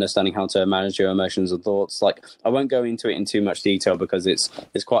and understanding how to manage your emotions and thoughts. Like I won't go into it in too much detail because it's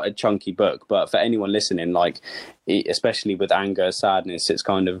quite a chunky book. But for anyone listening, like especially with anger, sadness, it's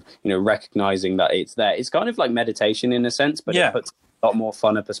kind of recognizing that it's there. It's kind of like meditation in a sense, but it puts a lot more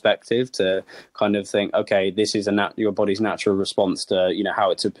funner perspective to kind of think, okay, this is your body's natural response to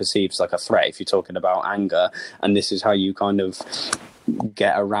how it perceives like a threat. If you're talking about anger, and this is how you kind of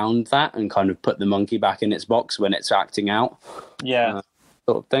get around that and kind of put the monkey back in its box when it's acting out, sort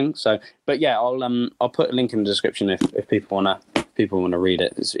of thing. So, but yeah, I'll put a link in the description if people wanna read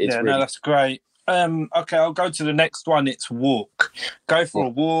it. It's really... no, that's great. Okay, I'll go to the next one. It's walk. Go for a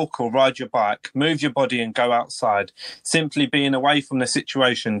walk or ride your bike. Move your body and go outside. Simply being away from the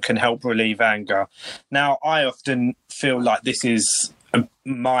situation can help relieve anger. Now, I often feel like this is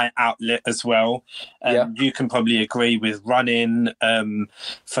my outlet as well. You can probably agree with running.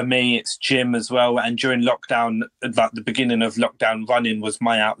 For me, it's gym as well. And during lockdown, like the beginning of lockdown, running was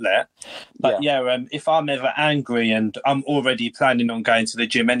my outlet. But if I'm ever angry and I'm already planning on going to the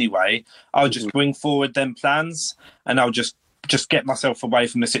gym anyway, I'll just bring forward them plans and I'll just get myself away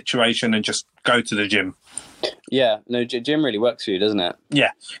from the situation and just go to the gym. Yeah, no, gym really works for you, doesn't it?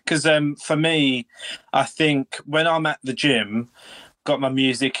 Yeah, because for me, I think when I'm at the gym, got my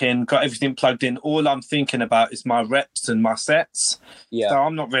music in, got everything plugged in, all I'm thinking about is my reps and my sets. Yeah. So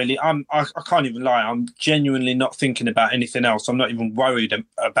I'm not really, I can't even lie, I'm genuinely not thinking about anything else. I'm not even worried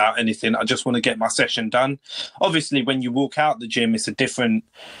about anything. I just want to get my session done. Obviously, when you walk out the gym, it's a different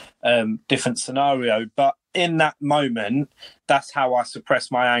scenario. But in that moment, that's how I suppress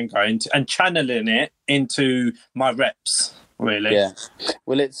my anger and channeling it into my reps. Really? Yeah.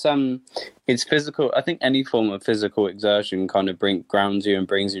 Well, it's physical. I think any form of physical exertion kind of grounds you and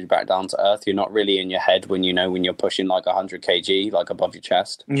brings you back down to earth. You're not really in your head when you're pushing like 100 kg like above your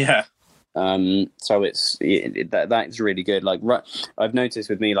chest. Yeah. So that's really good. Like I've noticed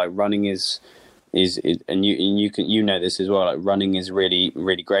with me, like running is and you know this as well. Like running is really,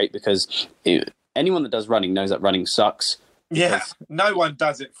 really great because anyone that does running knows that running sucks. Yeah. No one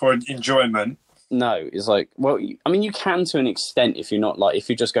does it for enjoyment. No, it's like, well, I mean, you can to an extent if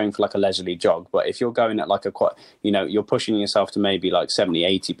you're just going for like a leisurely jog, but if you're going at like you're pushing yourself to maybe like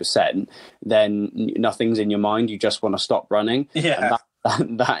 70-80%, then nothing's in your mind. You just want to stop running. Yeah.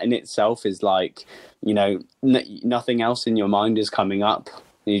 And that in itself is like, nothing else in your mind is coming up.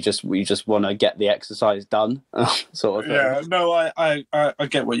 You just want to get the exercise done, sort of thing. Yeah, no, I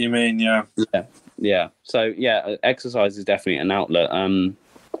get what you mean. Yeah. Yeah. So yeah, exercise is definitely an outlet.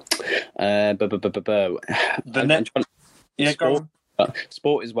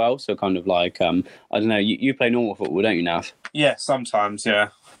 Sport as well. So kind of like I don't know. You play normal football, don't you, Nav? Yeah, sometimes. Yeah.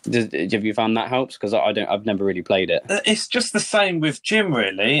 Have you found that helps? Because I've never really played it. It's just the same with gym,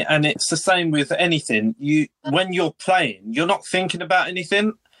 really, and it's the same with anything. When you're playing, you're not thinking about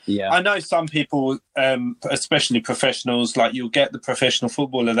anything. Yeah. I know some people, especially professionals, like you'll get the professional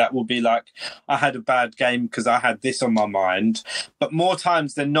footballer that will be like, I had a bad game because I had this on my mind. But more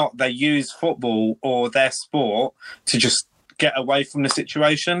times than not, they use football or their sport to just get away from the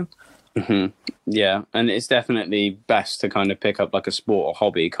situation. Yeah, and it's definitely best to kind of pick up like a sport or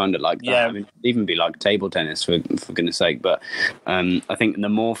hobby, kind of like that. Yeah. I mean, even be like table tennis for goodness sake. But I think the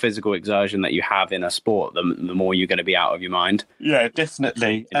more physical exertion that you have in a sport, the more you're going to be out of your mind. Yeah,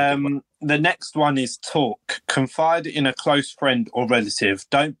 definitely. The next one is talk. Confide in a close friend or relative.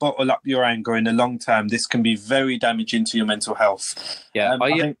 Don't bottle up your anger in the long term. This can be very damaging to your mental health. Yeah,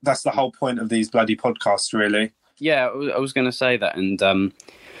 I think that's the whole point of these bloody podcasts, really. Yeah, I was going to say that, and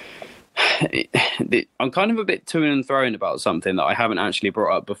I'm kind of a bit to and fro about something that I haven't actually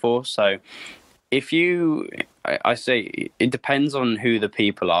brought up before. So if I say it depends on who the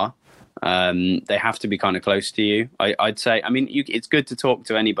people are. They have to be kind of close to you. I'd say, I mean, it's good to talk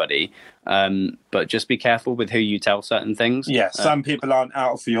to anybody, but just be careful with who you tell certain things. Yeah, some people aren't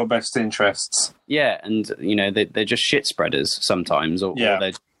out for your best interests. Yeah, and, they're just shit spreaders sometimes, or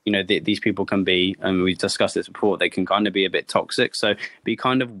they're, these people can be, and we've discussed this before, they can kind of be a bit toxic. So be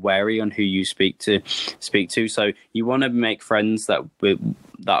kind of wary on who you speak to. So you want to make friends that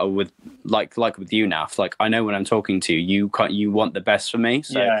are with, like with you, Naf. Like, I know when I'm talking to you, you want the best for me.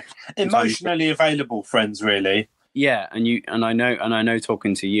 So yeah, emotionally available friends, really. Yeah, and I know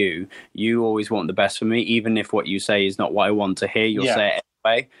talking to you, you always want the best for me, even if what you say is not what I want to hear. You'll say it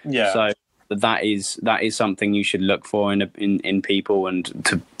anyway. Yeah. So that is something you should look for in people,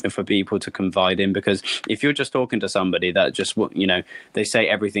 and for people to confide in. Because if you're just talking to somebody that just they say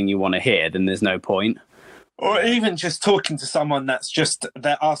everything you want to hear, then there's no point. Or even just talking to someone that's just,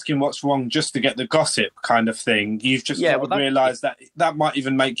 they're asking what's wrong just to get the gossip kind of thing. You've just got to realise that might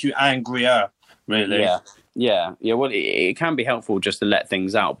even make you angrier, really. Yeah. Well, it can be helpful just to let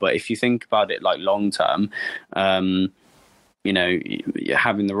things out. But if you think about it like long term, having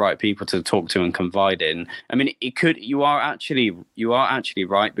the right people to talk to and confide in. I mean, you are actually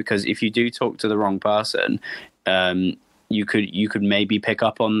right, because if you do talk to the wrong person, you could maybe pick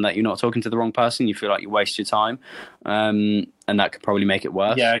up on that you're not talking to the wrong person. You feel like you waste your time, and that could probably make it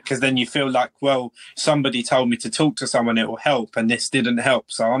worse. Yeah, because then you feel like, well, somebody told me to talk to someone, it will help, and this didn't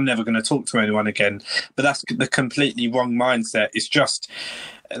help, so I'm never going to talk to anyone again. But that's the completely wrong mindset. It's just,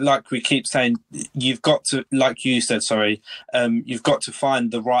 like we keep saying, you've got to, like you said, you've got to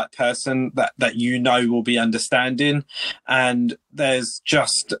find the right person that will be understanding. And there's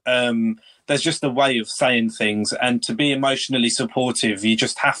just a way of saying things, and to be emotionally supportive, you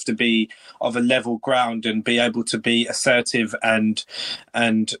just have to be of a level ground and be able to be assertive and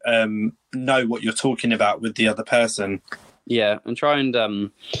know what you're talking about with the other person. Yeah, and try and I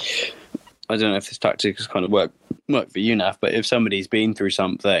don't know if this tactic has kind of work for you, Naf, but if somebody's been through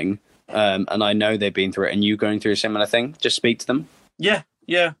something, and I know they've been through it, and you going through a similar thing, just speak to them. Yeah.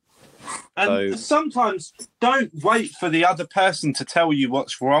 And sometimes don't wait for the other person to tell you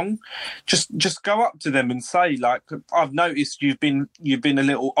what's wrong. Just go up to them and say, like, I've noticed you've been a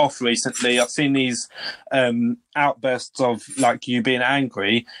little off recently. I've seen these outbursts of like you being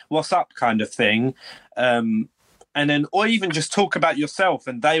angry. What's up, kind of thing. And then, or even just talk about yourself,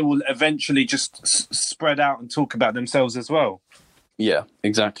 and they will eventually just spread out and talk about themselves as well. Yeah,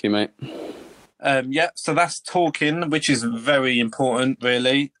 exactly, mate. So that's talking, which is very important,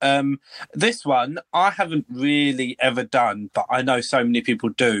 really. This one I haven't really ever done, but I know so many people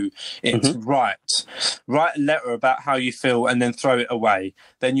do. It's write a letter about how you feel and then throw it away.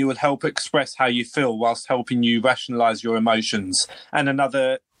 Then you will help express how you feel whilst helping you rationalise your emotions. And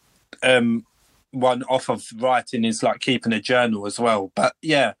another one off of writing is like keeping a journal as well. But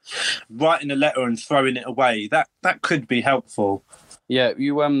yeah, writing a letter and throwing it away, that could be helpful. Yeah,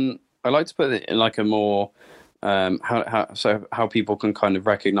 I like to put it in like a more how people can kind of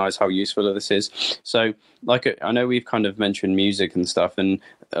recognize how useful this is. So, like, I know we've kind of mentioned music and stuff, and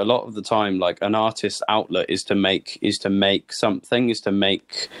a lot of the time, like, an artist's outlet is to make something. If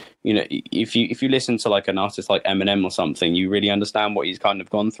you listen to like an artist like Eminem or something, you really understand what he's kind of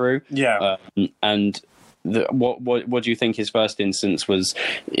gone through. Yeah, and. What do you think his first instance was?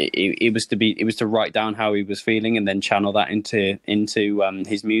 It was to write down how he was feeling and then channel that into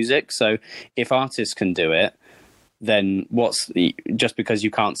his music. So if artists can do it, then just because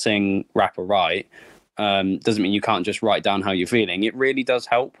you can't sing, rap, or write doesn't mean you can't just write down how you're feeling. It really does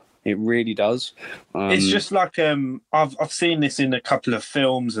help. It really does. It's just like I've seen this in a couple of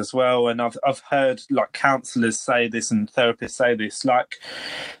films as well, and I've heard like counsellors say this and therapists say this. Like,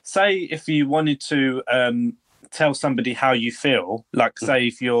 say if you wanted to tell somebody how you feel, like say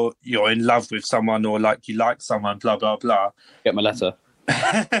if you're in love with someone or like you like someone, blah blah blah. Get my letter.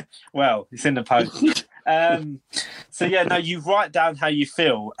 Well, it's in the post. So yeah, no, you write down how you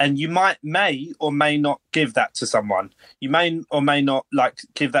feel, and you may or may not give that to someone. You may or may not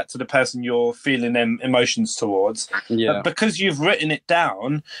give that to the person you're feeling them emotions towards. Yeah. But because you've written it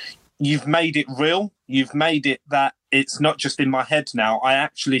down, you've made it real. You've made it that it's not just in my head now. I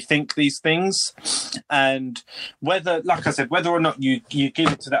actually think these things. And whether, like I said, whether or not you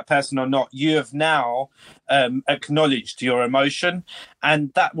give it to that person or not, you have now acknowledged your emotion.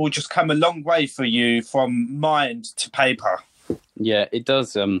 And that will just come a long way for you from mind to paper. Yeah, it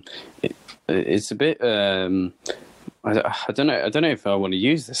does. It's a bit... I don't know if I want to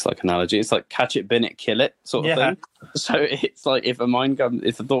use this analogy. It's like catch it, bin it, kill it sort of thing. So it's like if a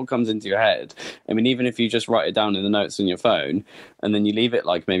thought comes into your head, I mean, even if you just write it down in the notes on your phone and then you leave it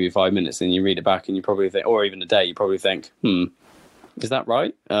maybe 5 minutes and you read it back and you probably think, or even a day, you probably think, is that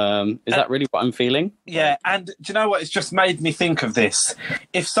right? Is that really what I'm feeling? Yeah, and do you know what? It's just made me think of this.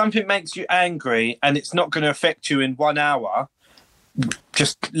 If something makes you angry and it's not going to affect you in 1 hour,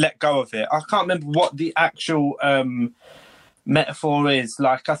 just let go of it. I can't remember what the actual metaphor is.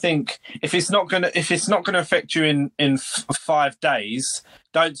 I think if it's not gonna affect you in 5 days,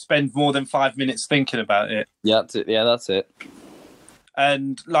 don't spend more than 5 minutes thinking about it. Yeah, that's it. Yeah, that's it.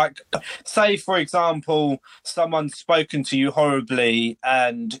 And say for example, someone's spoken to you horribly,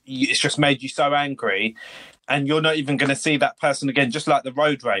 and it's just made you so angry, and you're not even going to see that person again. Just like the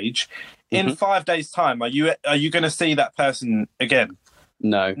road rage. In 5 days' time, are you going to see that person again?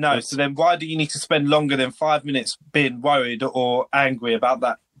 No. So then, why do you need to spend longer than 5 minutes being worried or angry about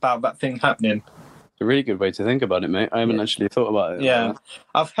that thing happening? It's a really good way to think about it, mate. I haven't actually thought about it. Yeah,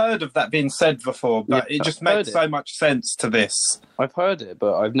 I've heard of that being said before, but it just makes so much sense to this. I've heard it,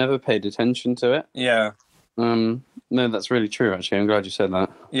 but I've never paid attention to it. Yeah. No, that's really true. Actually, I'm glad you said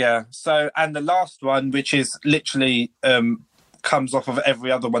that. Yeah. So, and the last one, which is literally comes off of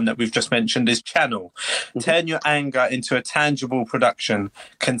every other one that we've just mentioned, is channel. Turn your anger into a tangible production.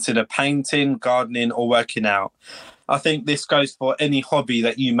 Consider painting, gardening, or working out. I think this goes for any hobby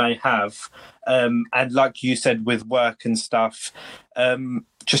that you may have. And like you said, with work and stuff,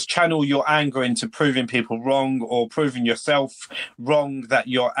 just channel your anger into proving people wrong or proving yourself wrong that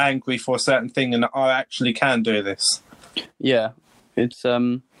you're angry for a certain thing and I actually can do this. Yeah, it's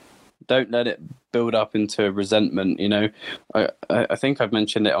don't let it build up into resentment. I think I've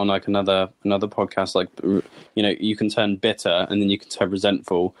mentioned it on another podcast. You can turn bitter and then you can turn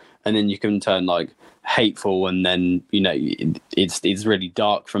resentful and then you can turn hateful and then it's really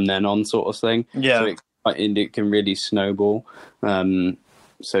dark from then on, sort of thing. Yeah, so it can really snowball.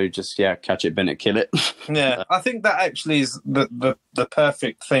 So just catch it, bin it, kill it. Yeah, I think that actually is the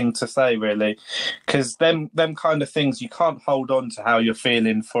perfect thing to say, really, because them kind of things you can't hold on to how you're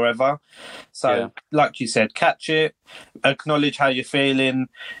feeling forever. So, like you said, catch it, acknowledge how you're feeling,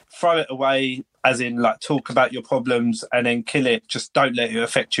 throw it away, as in talk about your problems, and then kill it. Just don't let it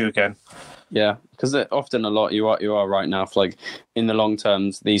affect you again. Yeah, because often a lot you are right now. In the long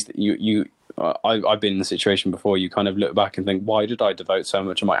terms, I've been in the situation before. You kind of look back and think, why did I devote so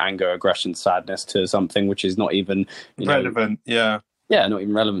much of my anger, aggression, sadness to something which is not even relevant? Not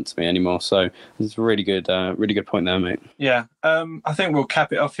even relevant to me anymore. So it's a really good point there, mate. Yeah, I think we'll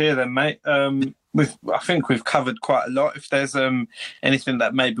cap it off here then, mate. I think we've covered quite a lot. If there's anything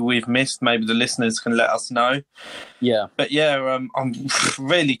that maybe we've missed, maybe the listeners can let us know. Yeah. But I'm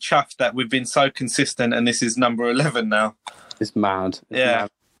really chuffed that we've been so consistent, and this is number 11 now. It's mad. Mad.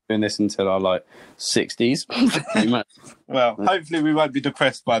 Doing this until our 60s. Well, hopefully we won't be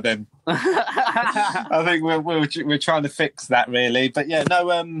depressed by then. I think we're trying to fix that, really. But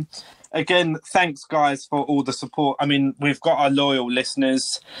again, thanks guys for all the support. I mean, we've got our loyal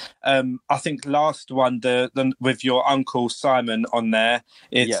listeners. I think last one, the with your uncle Simon on there,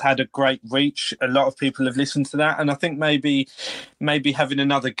 it's had a great reach. A lot of people have listened to that, and I think maybe having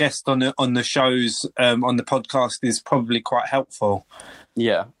another guest on the shows on the podcast is probably quite helpful.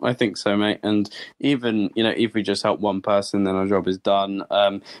 Yeah, I think so, mate. And even, if we just help one person, then our job is done.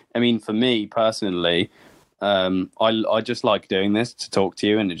 I mean, for me personally, I just like doing this to talk to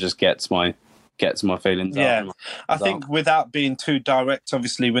you, and it just gets my feelings out. Yeah, I think without being too direct,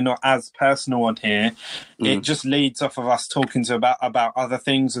 obviously we're not as personal on here. It just leads off of us talking about other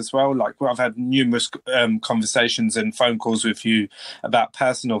things as well. I've had numerous conversations and phone calls with you about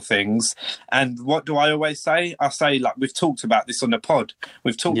personal things. And what do I always say? I say, we've talked about this on the pod.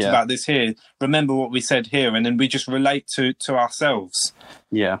 We've talked about this here. Remember what we said here, and then we just relate to ourselves.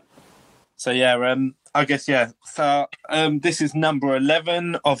 Yeah. So I guess, yeah. So this is number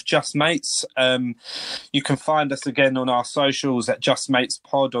 11 of Just Mates. You can find us again on our socials at Just Mates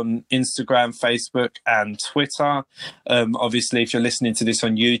Pod on Instagram, Facebook and Twitter. Obviously, if you're listening to this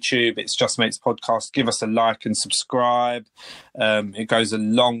on YouTube, it's Just Mates Podcast. Give us a like and subscribe. It goes a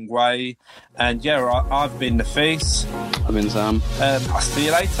long way. And yeah, I've been Nafis. I've been Sam. I'll see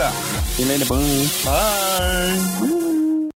you later. See you later. Bye. Bye.